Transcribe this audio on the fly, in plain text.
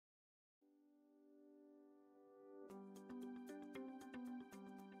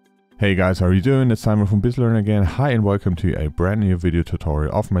Hey guys, how are you doing? It's Simon from Bizlearn again. Hi and welcome to a brand new video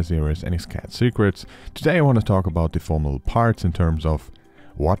tutorial of my series NX CAD Secrets. Today I want to talk about deformable parts in terms of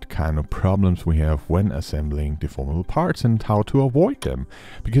what kind of problems we have when assembling deformable parts and how to avoid them.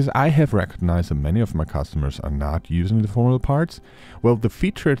 Because I have recognized that many of my customers are not using deformable parts. Well, the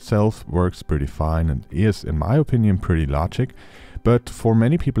feature itself works pretty fine and is, in my opinion, pretty logic. But for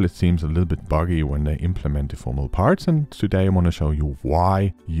many people it seems a little bit buggy when they implement deformable parts, and today I want to show you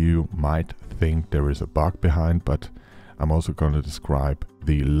why you might think there is a bug behind, but I'm also going to describe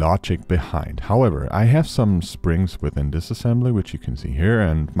the logic behind. However, I have some springs within this assembly, which you can see here,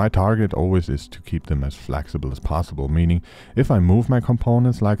 and my target always is to keep them as flexible as possible, meaning if I move my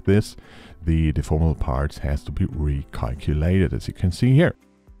components like this, the deformable parts has to be recalculated, as you can see here.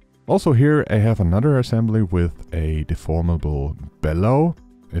 Also here I have another assembly with a deformable bellow.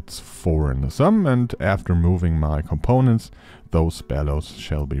 It's 4 in the sum, and after moving my components, those bellows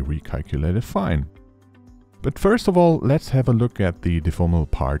shall be recalculated fine. But first of all, let's have a look at the deformable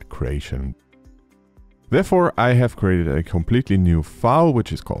part creation. Therefore, I have created a completely new file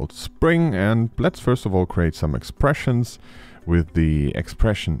which is called spring, and let's first of all create some expressions with the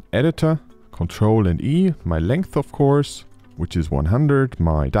expression editor, Control and E, my length of course, which is 100,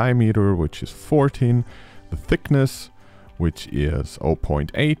 my diameter, which is 14, the thickness, which is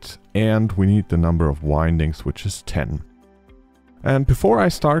 0.8, and we need the number of windings, which is 10. And before I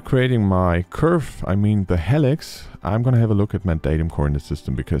start creating my curve, I mean the helix, I'm going to have a look at my datum coordinate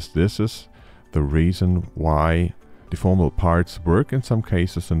system, because this is the reason why deformable parts work in some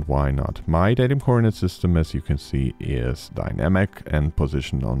cases and why not. My datum coordinate system, as you can see, is dynamic and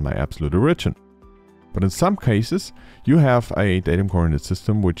positioned on my absolute origin. But in some cases, you have a datum coordinate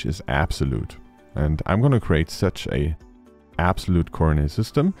system which is absolute. And I'm going to create such a absolute coordinate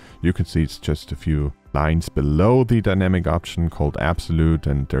system. You can see it's just a few lines below the dynamic option called absolute,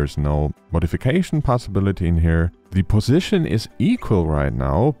 and there's no modification possibility in here. The position is equal right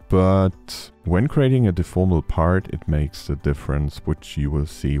now, but when creating a deformable part, it makes a difference, which you will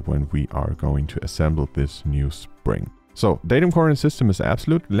see when we are going to assemble this new spring. So datum coordinate system is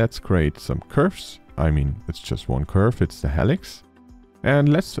absolute. Let's create some curves. I mean, it's just one curve, it's the helix. And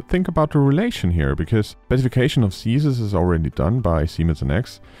let's think about the relation here, because specification of thesis is already done by Siemens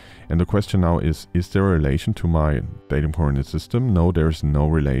NX. And the question now is there a relation to my datum coordinate system? No, there's no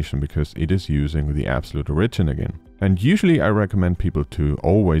relation, because it is using the absolute origin again. And usually I recommend people to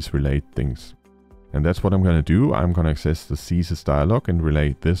always relate things. And that's what I'm going to do. I'm going to access the thesis dialog and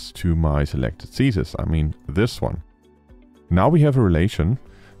relate this to my selected thesis. I mean, this one. Now we have a relation.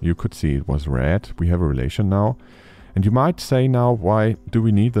 You could see it was red. We have a relation now. And you might say now, why do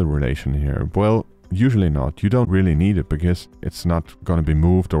we need the relation here? Well, usually not. You don't really need it because it's not going to be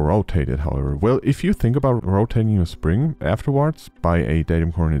moved or rotated, however. Well, if you think about rotating a spring afterwards by a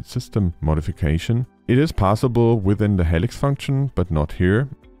datum coordinate system modification, it is possible within the helix function, but not here.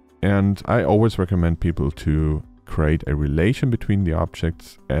 And I always recommend people to create a relation between the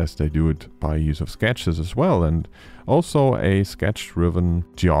objects as they do it by use of sketches as well. And also a sketch-driven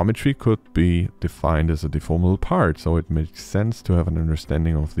geometry could be defined as a deformable part, so it makes sense to have an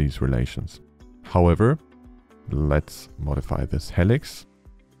understanding of these relations. However, let's modify this helix.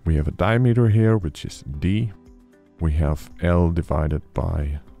 We have a diameter here, which is D. We have L divided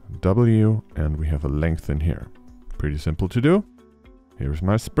by W, and we have a length in here. Pretty simple to do. Here's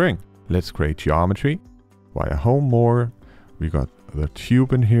my spring. Let's create geometry. Via home more, we got the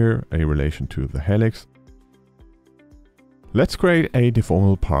tube in here, a relation to the helix. Let's create a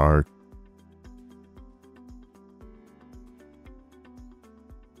deformable part.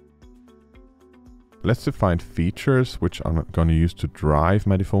 Let's define features which I'm going to use to drive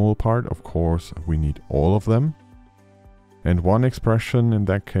my deformable part. Of course, we need all of them. And one expression in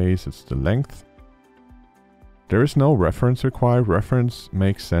that case is the length. There is no reference required. Reference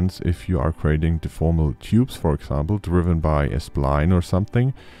makes sense if you are creating deformable tubes, for example, driven by a spline or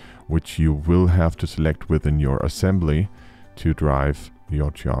something, which you will have to select within your assembly to drive your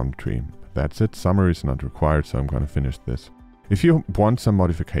geometry. That's it. Summary is not required, so I'm going to finish this. If you want some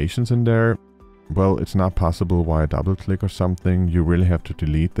modifications in there, well, it's not possible via double click or something. You really have to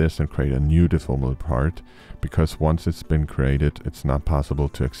delete this and create a new deformable part, because once it's been created, it's not possible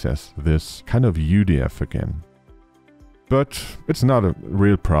to access this kind of UDF again. But it's not a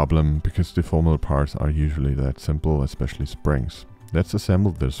real problem, because deformable parts are usually that simple, especially springs. Let's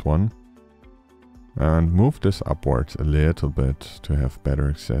assemble this one and move this upwards a little bit to have better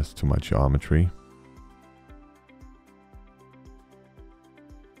access to my geometry.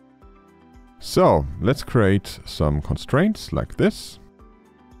 So let's create some constraints like this.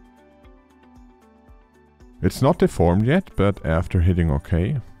 It's not deformed yet, but after hitting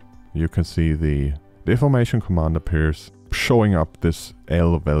OK, you can see the deformation command appears, showing up this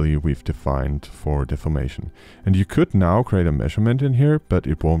L value we've defined for deformation. And you could now create a measurement in here, but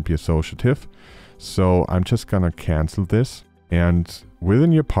it won't be associative. So I'm just gonna cancel this. And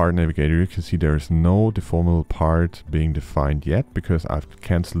within your part navigator, you can see there is no deformable part being defined yet because I've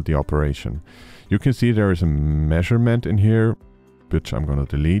canceled the operation. You can see there is a measurement in here, which I'm gonna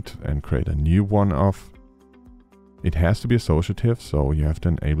delete and create a new one of. It has to be associative, so you have to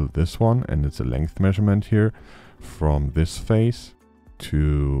enable this one, and it's a length measurement here from this face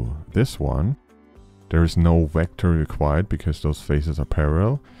to this one. There is no vector required because those faces are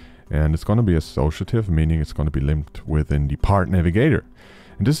parallel, and it's going to be associative, meaning it's going to be linked within the part navigator.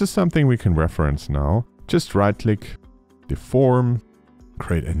 And this is something we can reference now. Just right click, deform,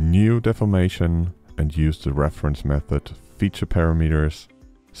 create a new deformation, and use the reference method, feature parameters.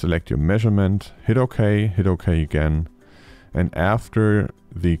 Select your measurement, hit OK again. And after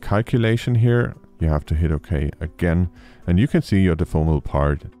the calculation here, you have to hit OK again. And you can see your deformable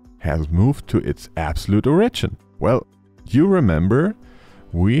part has moved to its absolute origin. Well, you remember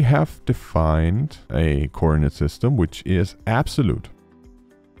we have defined a coordinate system which is absolute.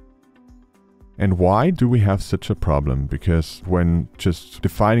 And why do we have such a problem? Because when just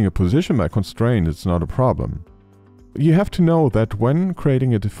defining a position by constraint, it's not a problem. You have to know that when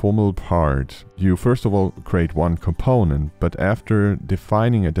creating a deformable part, you first of all create one component, but after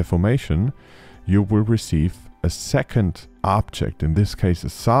defining a deformation, you will receive a second object, in this case a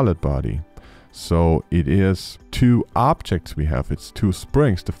solid body. So it is two objects we have, it's two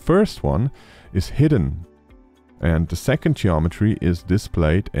springs. The first one is hidden, and the second geometry is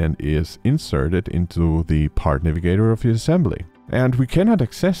displayed and is inserted into the part navigator of the assembly. And we cannot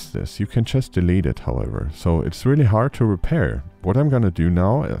access this, you can just delete it, however. So it's really hard to repair. What I'm gonna do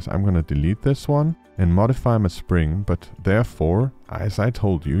now is I'm gonna delete this one and modify my spring, but therefore, as I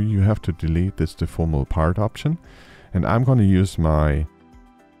told you, you have to delete this deformable part option. And I'm gonna use my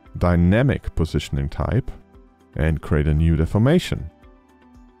dynamic positioning type and create a new deformation.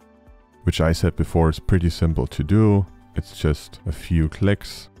 Which I said before is pretty simple to do. It's just a few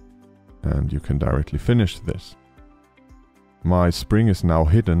clicks and you can directly finish this. My spring is now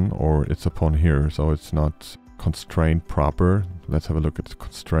hidden, or it's upon here, so it's not constrained proper. Let's have a look at the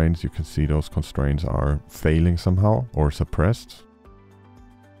constraints. You can see those constraints are failing somehow or suppressed.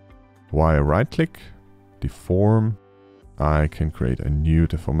 Via right click, deform, I can create a new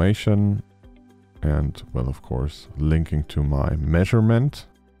deformation and, well, of course, linking to my measurement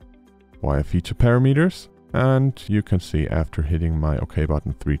via feature parameters. And you can see after hitting my OK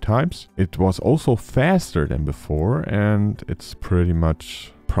button 3 times, it was also faster than before and it's pretty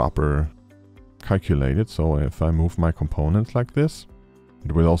much proper calculated. So if I move my components like this,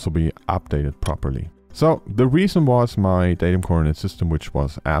 it will also be updated properly. So the reason was my datum coordinate system, which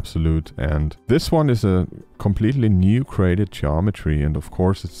was absolute, and this one is a completely new created geometry, and of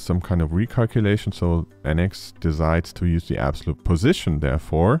course it's some kind of recalculation, so NX decides to use the absolute position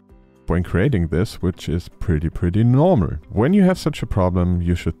therefore when creating this, which is pretty normal. When you have such a problem,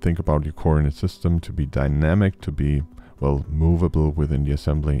 you should think about your coordinate system to be dynamic, to be, well, movable within the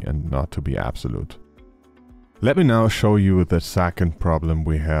assembly and not to be absolute. Let me now show you the second problem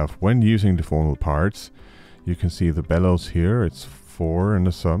we have when using deformable parts. You can see the bellows here, it's 4 in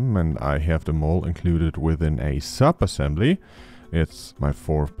the sum, and I have them all included within a sub-assembly. It's my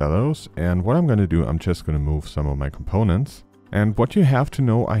 4 bellows, and what I'm going to do, I'm just going to move some of my components. And what you have to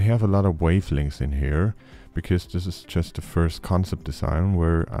know, I have a lot of wavelinks in here, because this is just the first concept design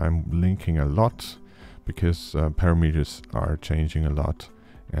where I'm linking a lot, because parameters are changing a lot.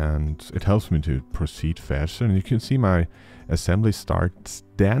 And it helps me to proceed faster, and you can see my assembly starts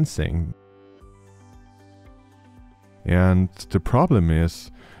dancing. And the problem is,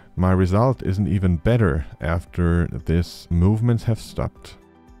 my result isn't even better after this movements have stopped.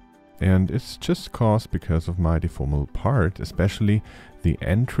 And it's just caused because of my deformable part, especially the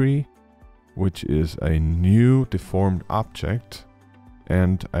entry, which is a new deformed object,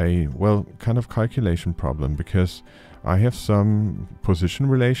 and a, well, kind of calculation problem, because I have some position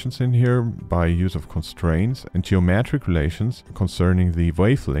relations in here by use of constraints and geometric relations concerning the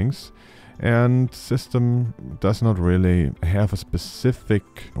wavelengths, and system does not really have a specific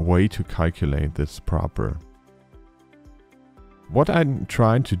way to calculate this proper. What I'm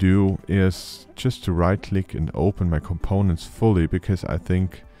trying to do is just to right click and open my components fully, because I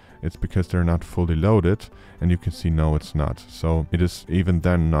think it's because they're not fully loaded, and you can see no, it's not. So it is even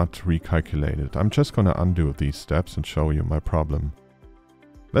then not recalculated. I'm just going to undo these steps and show you my problem.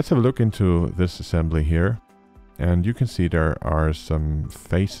 Let's have a look into this assembly here, and you can see there are some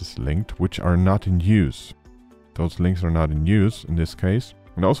faces linked which are not in use. Those links are not in use in this case.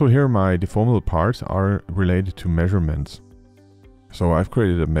 And also here my deformable parts are related to measurements. So I've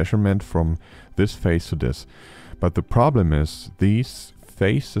created a measurement from this face to this. But the problem is these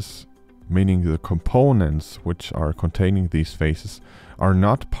faces, meaning the components which are containing these faces, are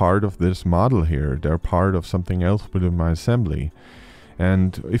not part of this model here. They're part of something else within my assembly.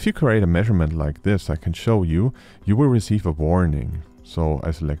 And if you create a measurement like this, I can show you, you will receive a warning. So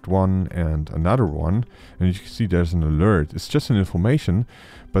I select one and another one, and you can see there's an alert. It's just an information,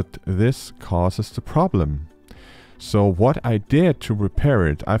 but this causes the problem. So what I did to repair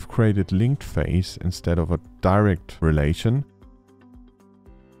it, I've created linked face instead of a direct relation.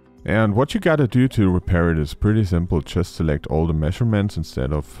 And what you gotta do to repair it is pretty simple. Just select all the measurements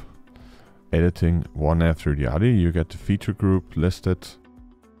instead of editing one after the other. You get the feature group listed,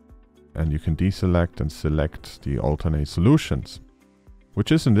 and you can deselect and select the alternate solutions,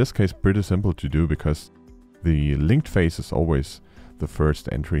 which is in this case pretty simple to do because the linked face is always the first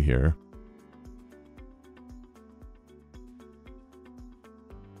entry here.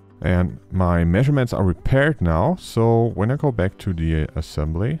 And my measurements are repaired now, so when I go back to the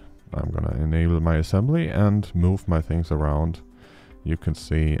assembly, I'm gonna enable my assembly and move my things around. You can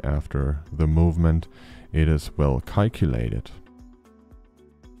see after the movement it is well calculated.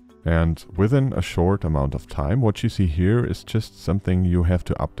 And within a short amount of time, what you see here is just something you have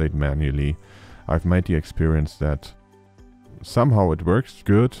to update manually. I've made the experience that somehow it works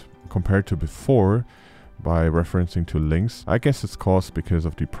good compared to before by referencing to links. I guess it's caused because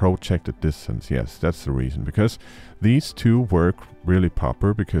of the projected distance. Yes, that's the reason. Because these two work really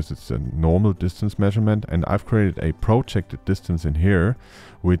proper because it's a normal distance measurement, and I've created a projected distance in here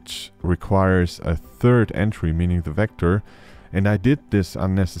which requires a third entry, meaning the vector. And I did this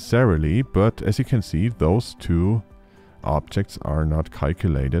unnecessarily, but as you can see, those two objects are not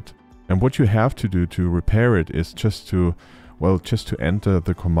calculated. And what you have to do to repair it is just to enter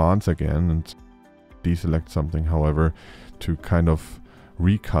the commands again and deselect something, however, to kind of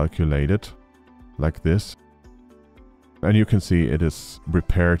recalculate it like this. And you can see it is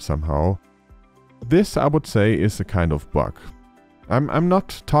repaired somehow. This, I would say, is a kind of bug. I'm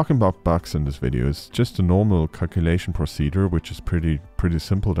not talking about bugs in this video. It's just a normal calculation procedure, which is pretty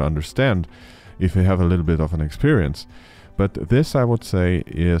simple to understand if you have a little bit of an experience. But this, I would say,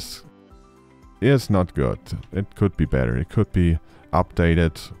 is not good. It could be better. It could be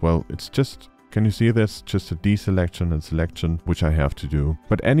updated. Well, it's just, can you see this? Just a deselection and selection, which I have to do.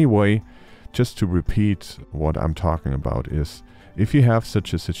 But anyway, just to repeat what I'm talking about is, if you have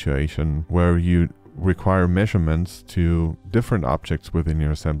such a situation where you require measurements to different objects within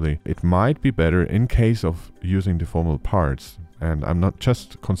your assembly, it might be better in case of using deformable parts, and I'm not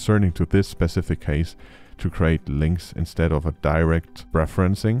just concerning to this specific case, to create links instead of a direct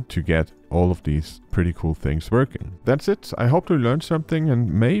referencing to get all of these pretty cool things working. That's it. I hope you learned something,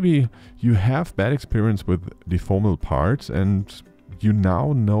 and maybe you have bad experience with deformable parts and you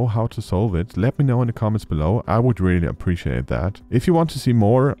now know how to solve it. Let me know in the comments below. I would really appreciate that. If you want to see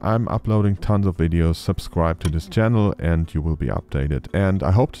more, I'm uploading tons of videos. Subscribe to this channel and you will be updated. And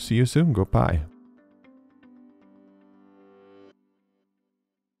I hope to see you soon. Goodbye.